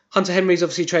 Hunter Henry's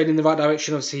obviously trading in the right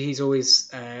direction. Obviously, he's always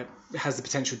has the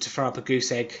potential to throw up a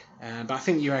goose egg. But I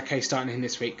think you're okay starting him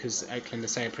this week because Oakland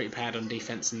are pretty bad on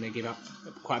defence and they give up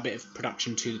quite a bit of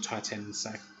production to the tight ends.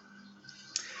 So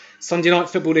Sunday night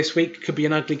football this week could be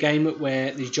an ugly game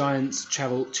where the Giants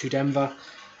travel to Denver.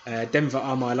 Denver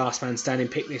are my last man standing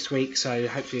pick this week, so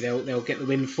hopefully they'll get the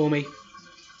win for me.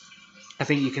 I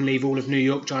think you can leave all of New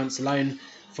York Giants alone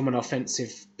from an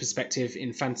offensive perspective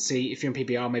in fantasy. If you're in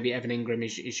PPR, maybe Evan Ingram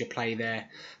is your play there.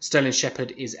 Sterling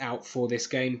Shepard is out for this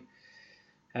game.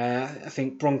 I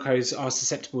think Broncos are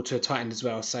susceptible to a tight end as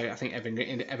well, so I think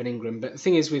Evan Ingram. But the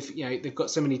thing is, they've got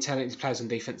so many talented players on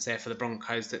defense there for the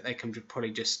Broncos that they can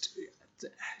probably just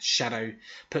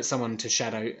put someone to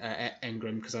shadow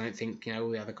Ingram, because I don't think all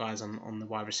the other guys on the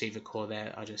wide receiver core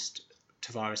there are just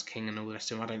Tavares King and all the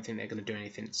rest of them. I don't think they're going to do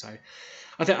anything. So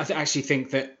I actually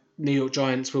think that New York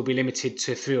Giants will be limited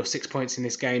to 3 or 6 points in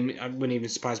this game. It wouldn't even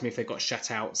surprise me if they got shut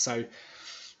out. So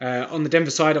on the Denver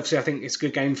side, obviously, I think it's a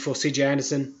good game for CJ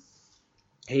Anderson.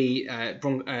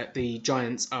 The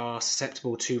Giants are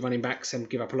susceptible to running backs and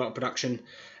give up a lot of production.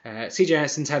 CJ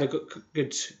Anderson's had a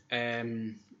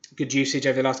good usage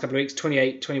over the last couple of weeks,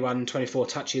 28, 21, 24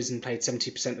 touches and played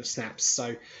 70% of snaps. So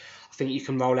I think you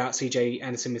can roll out CJ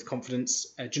Anderson with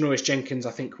confidence. Janoris Jenkins,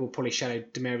 I think, will probably shadow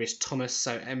Demaryius Thomas,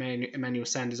 so Emmanuel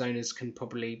Sanders owners can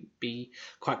probably be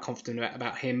quite confident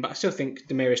about him. But I still think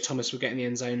Demaryius Thomas will get in the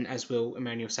end zone, as will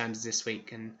Emmanuel Sanders this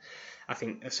week. And I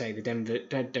think,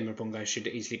 the Denver Broncos should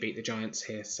easily beat the Giants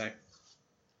here. So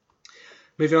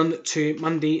moving on to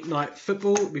Monday Night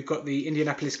Football, we've got the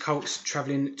Indianapolis Colts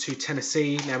travelling to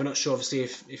Tennessee. Now, we're not sure, obviously,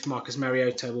 if Marcus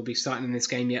Mariota will be starting in this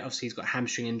game yet. Obviously, he's got a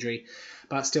hamstring injury.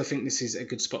 But I still think this is a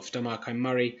good spot for DeMarco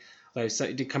Murray. Though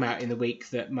it did come out in the week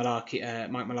that Mike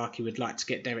Mularkey would like to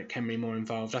get Derrick Henry more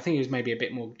involved. I think he was maybe a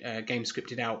bit more game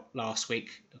scripted out last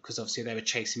week because obviously they were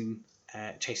chasing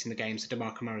the game. So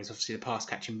DeMarco Murray is obviously the pass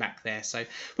catching back there. So it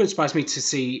wouldn't surprise me to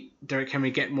see Derrick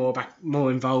Henry get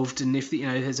more involved. And if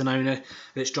there's an owner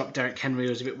that's dropped Derrick Henry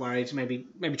or is a bit worried, maybe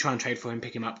try and trade for him,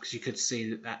 pick him up, because you could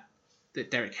see that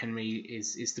Derrick Henry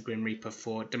is the Grim Reaper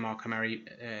for DeMarco Murray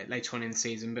later on in the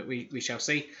season, but we shall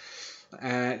see.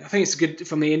 I think it's good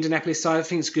from the Indianapolis side. I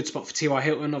think it's a good spot for T.Y.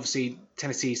 Hilton. Obviously,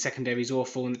 Tennessee's secondary is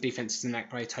awful and the defense isn't that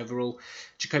great overall.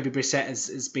 Jacoby Brissett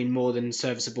has been more than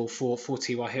serviceable for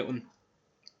T.Y. Hilton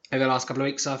over the last couple of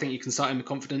weeks, so I think you can start him with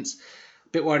confidence. A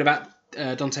bit worried about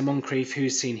Dante Moncrief,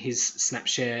 who's seen his snap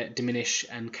share diminish,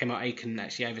 and Kemar Aiken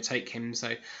actually overtake him.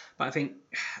 But I think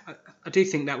I do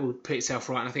think that will put itself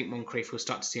right, and I think Moncrief will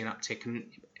start to see an uptick, and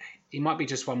he might be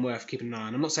just one worth keeping an eye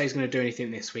on. I'm not saying he's going to do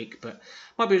anything this week, but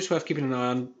might be just worth keeping an eye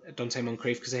on Dante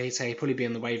Moncrief, because he'll probably be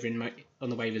on the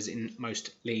waivers in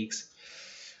most leagues.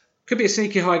 Could be a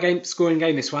sneaky high scoring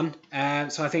game, this one.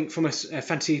 So I think from a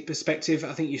fantasy perspective,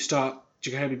 I think you start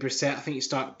Jacoby Brissett. I think you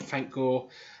start Frank Gore.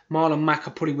 Marlon Mack,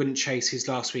 I probably wouldn't chase his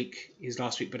last week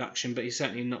production, but he's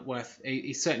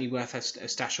certainly worth a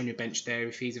stash on your bench there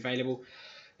if he's available.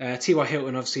 T.Y.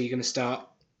 Hilton, obviously, you're going to start.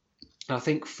 And I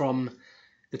think from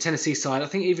the Tennessee side, I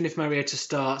think even if Mariota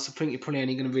starts, I think you're probably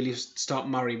only going to really start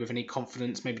Murray with any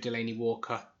confidence, maybe Delaney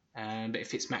Walker. But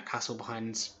if it's Matt Castle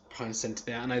behind centre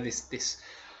there, I know this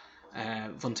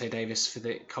Vontae Davis for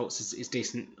the Colts is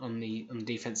decent on the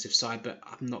defensive side, but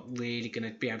I'm not really going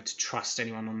to be able to trust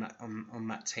anyone on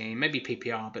that team. Maybe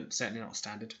PPR, but certainly not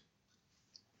standard.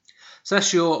 So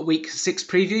that's your Week 6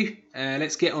 preview.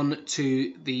 Let's get on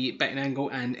to the betting angle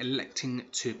and electing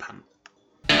to punt.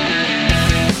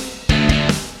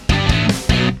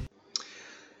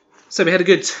 So we had a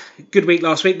good week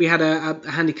last week. We had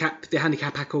the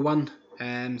handicap hacker won.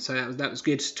 So that was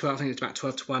good. I think it was about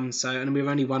 12 to 1. And we've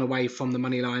only one away from the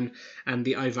money line and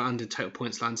the over under total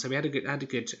points line. So we had a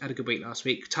good week last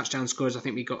week. Touchdown scorers, I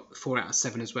think we got 4 out of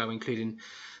 7 as well, including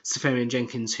Safarian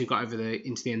Jenkins, who got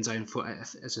into the end zone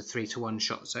as a 3 to 1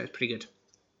 shot. So it's pretty good.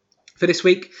 For this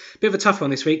week, a bit of a tough one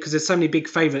this week because there's so many big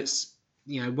favourites.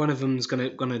 One of them's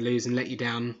gonna lose and let you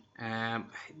down.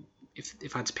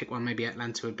 If I had to pick one, maybe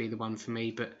Atlanta would be the one for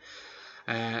me. But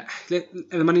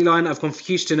the money line, I've gone for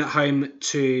Houston at home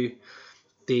to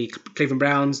the Cleveland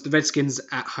Browns. The Redskins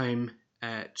at home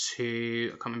to,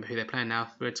 I can't remember who they're playing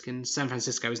now. Redskins, San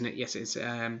Francisco, isn't it? Yes, it is.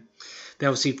 They're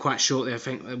obviously quite short. They're, I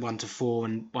think, 1-4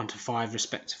 and 1-5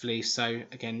 respectively. So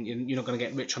again, you're not going to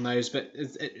get rich on those. But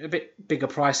a bit bigger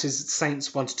prices. Saints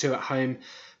 1-2 at home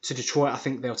to Detroit. I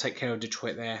think they'll take care of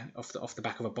Detroit there off the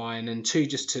back of a bye. And then 2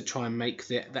 just to try and make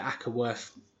the ACCA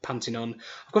worth punting on.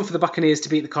 I've gone for the Buccaneers to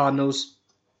beat the Cardinals.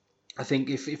 I think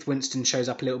if Winston shows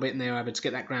up a little bit and they're able to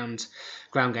get that ground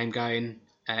game going,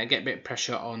 get a bit of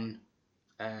pressure on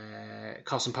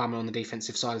Carson Palmer on the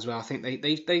defensive side as well, I think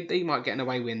they might get an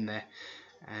away win there.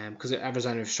 because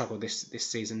Arizona have struggled this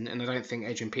season, and I don't think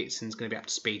Adrian Peterson's going to be up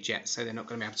to speed yet, so they're not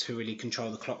going to be able to really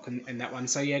control the clock in that one.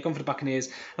 So yeah, gone for the Buccaneers.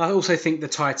 And I also think the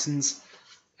Titans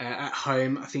at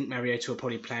home, I think Mariota will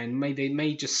probably play, and they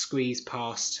may just squeeze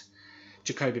past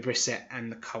Jacoby Brissett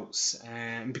and the Colts.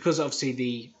 Because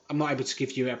obviously I'm not able to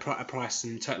give you a price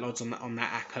and total odds on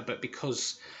that ACCA, but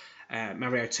because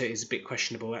Mariota is a bit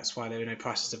questionable, that's why there are no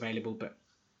prices available. But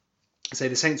so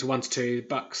the Saints are 1-2, the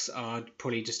Bucks are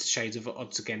probably just shades of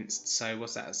odds against. So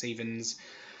what's that? It's evens.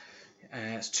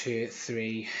 It's 2,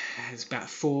 3. It's about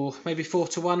 4, maybe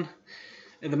 4-1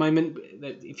 at the moment.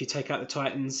 If you take out the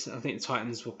Titans, I think the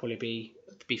Titans will probably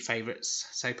be favourites.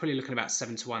 So probably looking about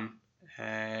 7-1,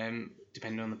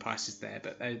 depending on the prices there.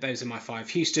 But those are my 5: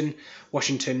 Houston,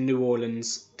 Washington, New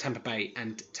Orleans, Tampa Bay,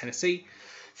 and Tennessee.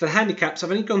 For the handicaps,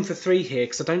 I've only gone for 3 here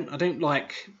because I don't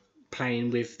like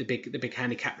playing with the big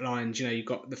handicap lines. You know, you've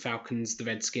got the Falcons, the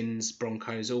Redskins,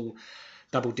 Broncos, all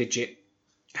double-digit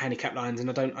handicap lines, and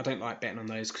I don't like betting on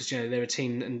those because they're a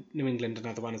team, and New England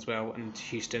another one as well, and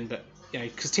Houston. But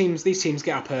because these teams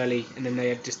get up early and then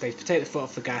they take the foot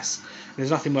off the gas. And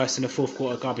there's nothing worse than a fourth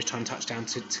quarter garbage time touchdown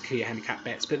to kill your handicap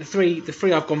bets. But the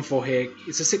three I've gone for here,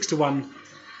 it's a 6-1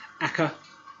 ACCA.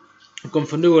 I've gone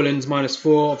for New Orleans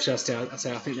 -4. Obviously,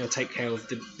 I think they'll take care of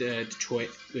the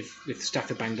Detroit with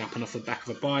Stafford banged up and off the back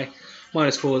of a bye.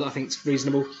 -4, I think it's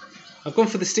reasonable. I've gone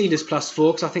for the Steelers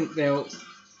 +4 because I think they'll,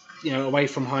 away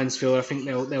from Heinz Field, I think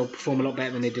they'll perform a lot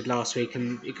better than they did last week,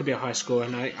 and it could be a high score,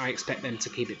 and I expect them to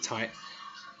keep it tight.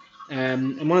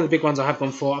 And one of the big ones I've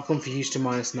gone for Houston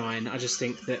 -9. I just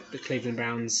think that the Cleveland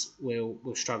Browns will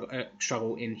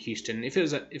struggle in Houston. If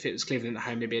it was Cleveland at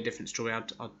home, it'd be a different story.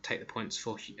 I'd take the points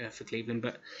for Cleveland,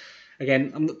 but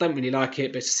again, I don't really like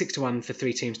it. But it's 6-1 for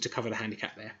 3 teams to cover the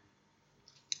handicap there.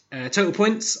 Total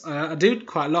points, I do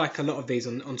quite like a lot of these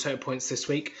on total points this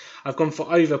week. I've gone for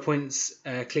over points,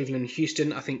 Cleveland and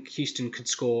Houston. I think Houston could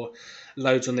score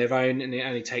loads on their own, and it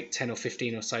only take 10 or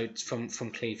 15 or so from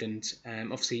Cleveland.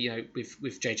 Obviously,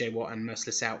 with JJ Watt and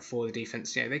Merciless out for the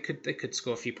defense, they could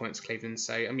score a few points, Cleveland.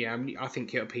 So I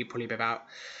think it'll be probably about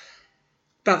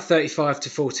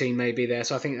 35-14 maybe there.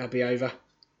 So I think that'll be over.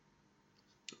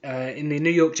 In the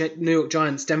New York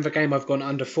Giants Denver game, I've gone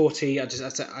under 40. I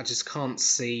just can't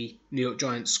see New York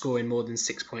Giants scoring more than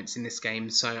 6 points in this game.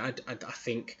 So I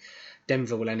think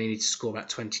Denver will only need to score about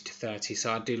 20-30.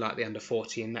 So I do like the under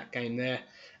 40 in that game there,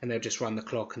 and they'll just run the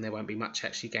clock, and there won't be much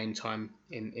actually game time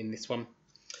in this one.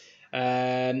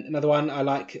 Another one I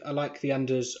like the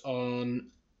unders on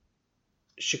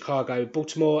Chicago,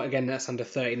 Baltimore. Again, that's under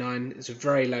 39. It's a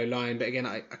very low line, but again,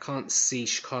 I can't see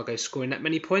Chicago scoring that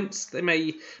many points. They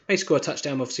may score a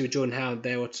touchdown, obviously, with Jordan Howard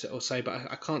there or so,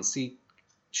 but I can't see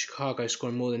Chicago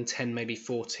scoring more than 10, maybe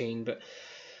 14.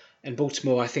 And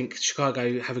Baltimore, I think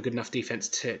Chicago have a good enough defense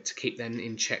to keep them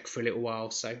in check for a little while.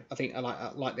 So I think I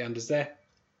like the unders there.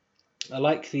 I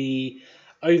like the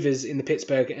overs in the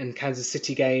Pittsburgh and Kansas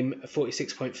City game,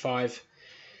 46.5.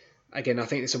 Again, I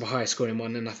think this will be a higher scoring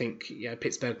one, and I think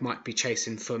Pittsburgh might be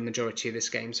chasing for a majority of this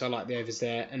game, so I like the overs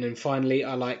there. And then finally,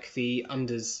 I like the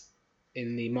unders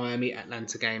in the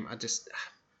Miami-Atlanta game. I just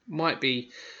might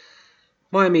be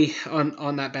Miami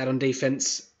aren't that bad on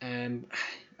defense.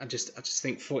 I just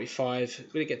think 45.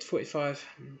 Will it get to 45?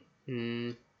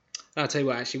 I'll tell you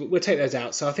what, actually, we'll take those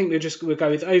out. So I think we'll go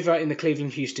with over in the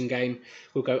Cleveland-Houston game.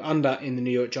 We'll go under in the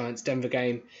New York Giants-Denver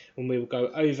game, and we will go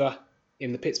over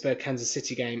in the Pittsburgh-Kansas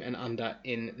City game and under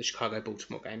in the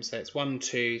Chicago-Baltimore game. So it's 1,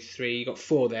 2, 3. You got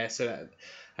 4 there, so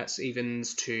that's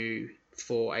evens 2,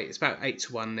 4, 8. It's about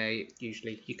 8-1 there.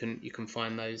 Usually you can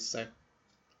find those. So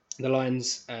the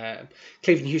lines: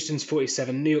 Cleveland-Houston's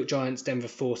 47, New York Giants-Denver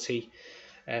 40,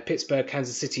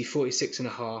 Pittsburgh-Kansas City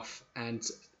 46.5, and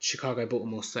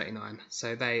Chicago-Baltimore 39.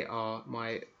 So they are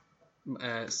my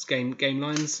game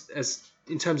lines as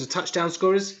in terms of touchdown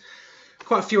scorers.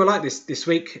 Quite a few I like this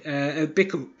week.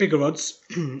 Bigger odds.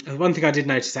 One thing I did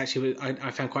notice actually,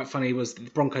 I found quite funny, was the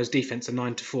Broncos' defense are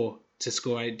 9-4 to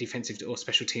score a defensive or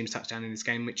special teams touchdown in this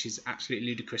game, which is absolutely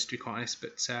ludicrous to be quite honest.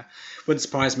 But wouldn't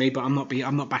surprise me. But I'm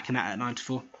not backing that at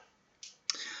 9-4.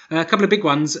 A couple of big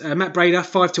ones. Matt Breda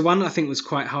 5-1. I think was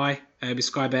quite high with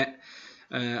Sky Bet.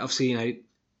 Obviously,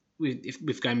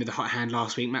 with going with the hot hand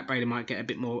last week, Matt Breda might get a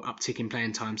bit more uptick in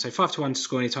playing time. So 5-1 to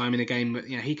score any time in a game, but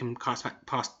he can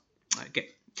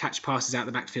catch passes out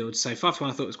the backfield. So 5-1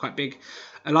 I thought was quite big.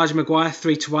 Elijah Maguire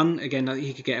 3-1. Again,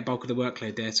 he could get a bulk of the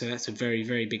workload there, so that's a very,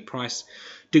 very big price.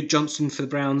 Duke Johnson for the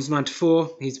Browns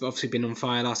 9-4. He's obviously been on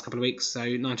fire last couple of weeks, so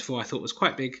 9-4 I thought was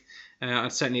quite big. I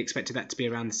certainly expected that to be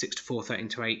around the 6-4,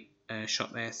 13-8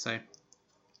 shot there. So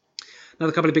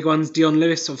Another couple of big ones. Dion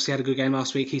Lewis obviously had a good game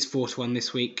last week. He's 4-1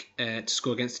 this week to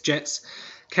score against the Jets.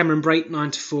 Cameron Brate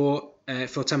 9-4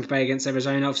 for Tampa Bay against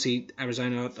Arizona. Obviously,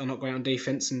 Arizona are not great on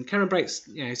defense, and Cameron Brate's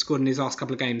scored in his last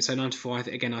couple of games. So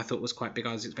 9-4 I thought was quite big.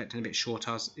 I was expecting a bit short.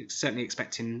 I was certainly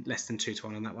expecting less than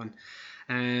 2-1 on that one.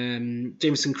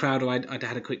 Jameson Crowder, I'd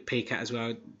had a quick peek at as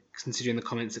well. Considering the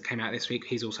comments that came out this week,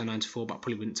 he's also 9-4, but I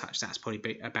probably wouldn't touch that. It's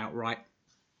probably about right.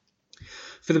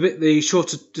 For the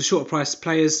shorter price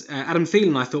players, Adam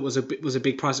Thielen I thought was a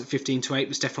big price at 15-8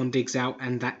 with Stephon Diggs out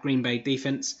and that Green Bay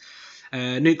defense.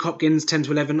 Nuke Hopkins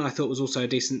 10-11 I thought was also a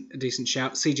decent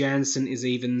shout. CJ Anderson is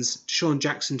evens. Deshaun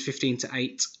Jackson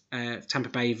 15-8 Tampa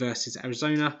Bay versus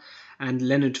Arizona, and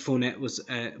Leonard Fournette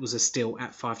was a steal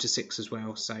at 5-6 as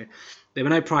well. So there were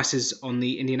no prices on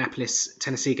the Indianapolis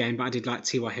Tennessee game, but I did like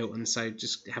T.Y. Hilton, so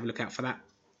just have a look out for that.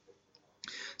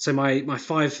 So my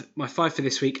five for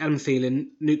this week: Adam Thielen,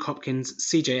 Nuke Hopkins,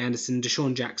 CJ Anderson,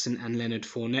 Deshaun Jackson, and Leonard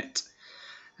Fournette,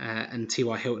 and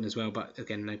T.Y. Hilton as well. But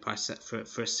again, no price set for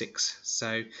a 6.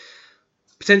 So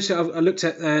potentially, I looked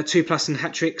at 2+ and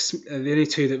hat tricks. The only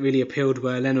two that really appealed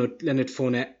were Leonard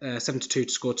Fournette 7-2 to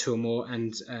score 2 or more,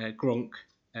 and Gronk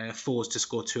 4s to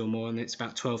score 2 or more, and it's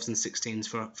about 12s and 16s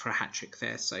for a hat trick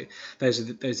there. So those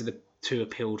are the two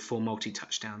appealed for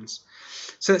multi-touchdowns.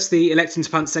 So that's the electing to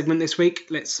punt segment this week.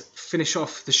 Let's finish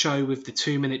off the show with the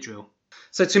 2-minute drill.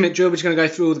 So 2-minute drill, we're just going to go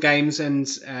through all the games and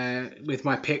with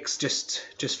my picks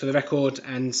just for the record,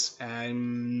 and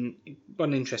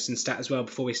one interesting stat as well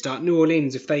before we start. New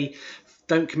Orleans, if they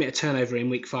don't commit a turnover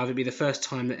in week 5, it'd be the first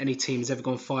time that any team has ever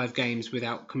gone 5 games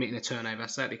without committing a turnover.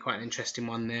 So that'd be quite an interesting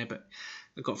one there, but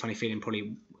I've got a funny feeling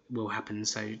probably will happen.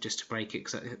 So just to break it,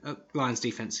 because Lions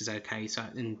defense is okay. So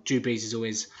and Drew Brees is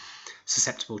always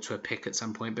susceptible to a pick at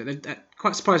some point. But that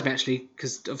quite surprised me actually,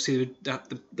 because obviously the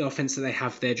offense that they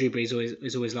have there, Drew Brees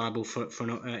is always liable for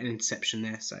an interception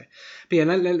there. So, but yeah,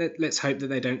 let's hope that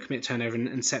they don't commit turnover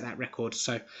and set that record.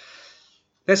 So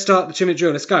let's start the 2-minute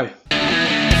drill. Let's go.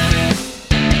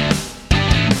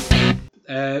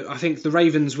 I think the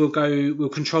Ravens will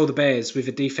control the Bears with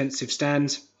a defensive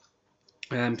stand.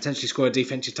 Potentially score a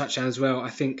defensive touchdown as well. I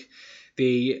think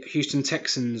the Houston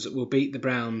Texans will beat the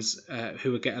Browns,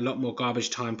 who will get a lot more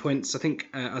garbage time points. I think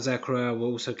Isaiah Crowell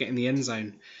will also get in the end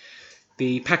zone.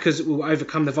 The Packers will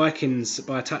overcome the Vikings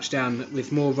by a touchdown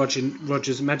with more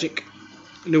Rodgers magic.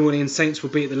 New Orleans Saints will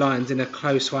beat the Lions in a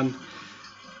close one.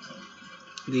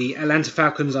 The Atlanta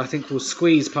Falcons, I think, will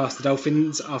squeeze past the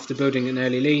Dolphins after building an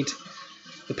early lead.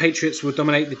 The Patriots will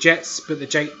dominate the Jets, but the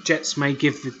Jets may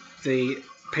give the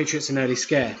Patriots an early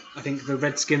scare. I think the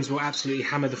Redskins will absolutely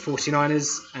hammer the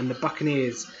 49ers, and the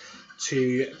Buccaneers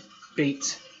to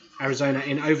beat Arizona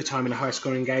in overtime in a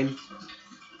high-scoring game.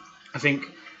 I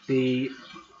think the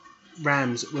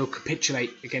Rams will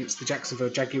capitulate against the Jacksonville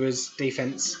Jaguars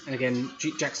defense, and again,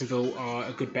 Jacksonville are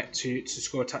a good bet to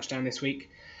score a touchdown this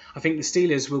week. I think the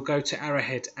Steelers will go to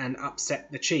Arrowhead and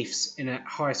upset the Chiefs in a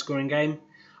high-scoring game.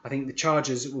 I think the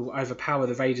Chargers will overpower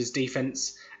the Raiders'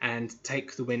 defense and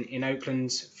take the win in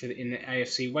Oakland in the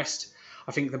AFC West.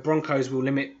 I think the Broncos will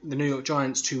limit the New York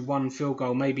Giants to 1 field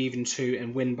goal, maybe even 2,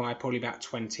 and win by probably about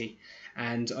 20.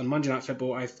 And on Monday Night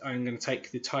Football, I'm going to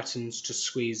take the Titans to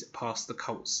squeeze past the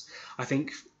Colts. I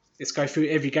think let's go through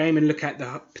every game and look at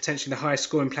potentially the highest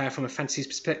scoring player from a fantasy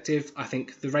perspective. I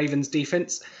think the Ravens'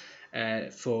 defense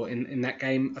in that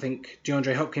game. I think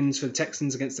DeAndre Hopkins for the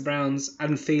Texans against the Browns.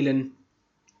 Adam Thielen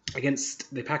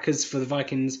against the Packers for the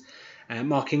Vikings.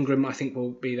 Mark Ingram, I think,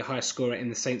 will be the highest scorer in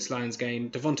the Saints-Lions game.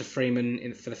 Devonta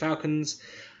Freeman for the Falcons.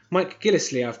 Mike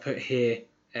Gillislee I've put here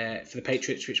for the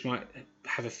Patriots, which might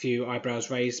have a few eyebrows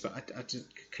raised, but I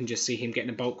can just see him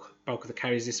getting a bulk of the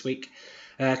carries this week.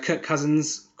 Kirk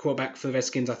Cousins, quarterback for the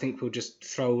Redskins, I think will just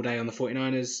throw all day on the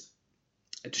 49ers.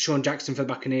 Deshaun Jackson for the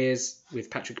Buccaneers with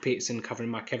Patrick Peterson covering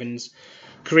Mike Evans.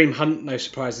 Kareem Hunt, no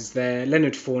surprises there.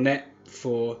 Leonard Fournette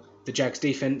for the Jags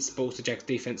defense, but also Jags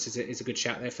defense is a good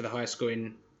shout there for the highest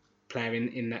scoring player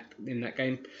in that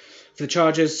game. For the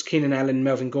Chargers, Keenan Allen,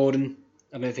 Melvin Gordon.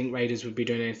 I don't think Raiders would be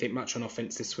doing anything much on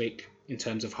offense this week in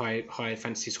terms of high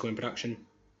fantasy scoring production.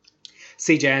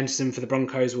 CJ Anderson for the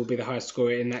Broncos will be the highest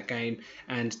scorer in that game,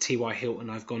 and T.Y. Hilton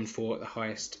I've gone for the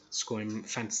highest scoring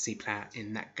fantasy player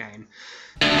in that game.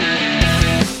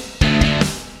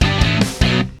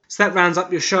 So that rounds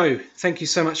up your show. Thank you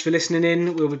so much for listening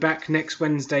in. We'll be back next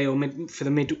Wednesday for the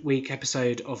midweek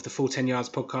episode of the Full 10 Yards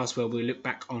podcast, where we'll look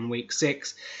back on week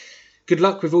 6. Good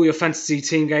luck with all your fantasy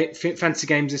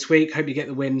games this week. Hope you get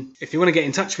the win. If you want to get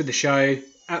in touch with the show,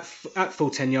 at Full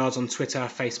 10 Yards on Twitter,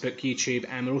 Facebook, YouTube,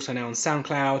 and we're also now on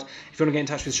SoundCloud. If you want to get in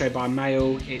touch with the show by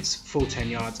mail, it's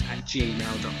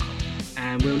full10yards@gmail.com.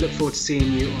 and we'll look forward to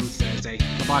seeing you on Thursday.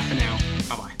 Bye-bye for now.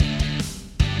 Bye-bye.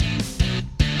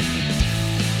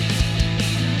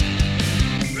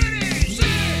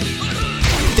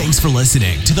 Thanks for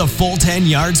listening to the Full 10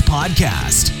 Yards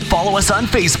podcast. Follow us on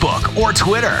Facebook or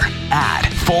Twitter at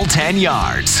Full 10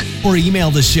 Yards, or email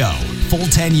the show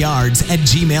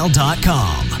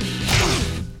full10yards@gmail.com.